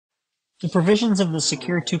The provisions of the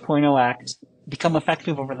Secure 2.0 Act become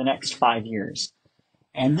effective over the next 5 years,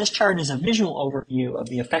 and this chart is a visual overview of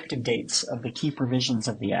the effective dates of the key provisions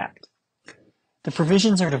of the Act. The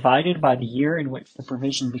provisions are divided by the year in which the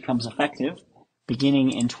provision becomes effective,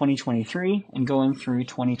 beginning in 2023 and going through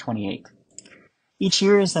 2028. Each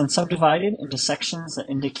year is then subdivided into sections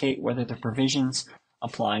that indicate whether the provisions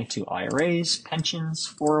apply to IRAs,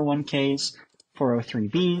 pensions, 401ks,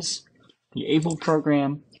 403bs, the ABLE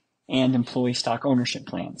program, and employee stock ownership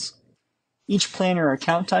plans. Each plan or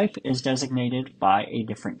account type is designated by a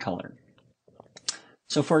different color.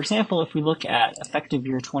 So for example, if we look at effective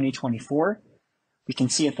year 2024, we can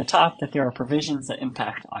see at the top that there are provisions that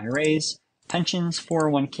impact IRAs, pensions,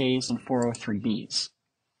 401ks, and 403bs.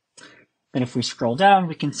 Then if we scroll down,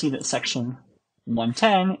 we can see that section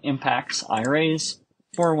 110 impacts IRAs,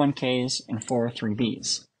 401ks, and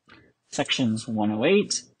 403bs. Sections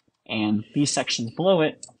 108 and these sections below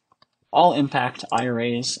it all impact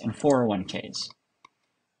IRAs and 401ks.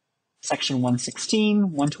 Section 116,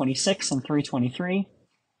 126, and 323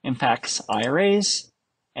 impacts IRAs,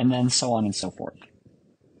 and then so on and so forth.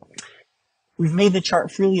 We've made the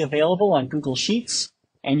chart freely available on Google Sheets,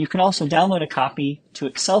 and you can also download a copy to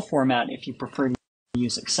Excel format if you prefer to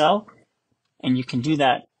use Excel, and you can do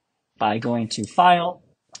that by going to File,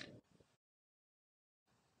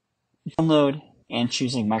 Download, and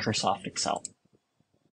choosing Microsoft Excel.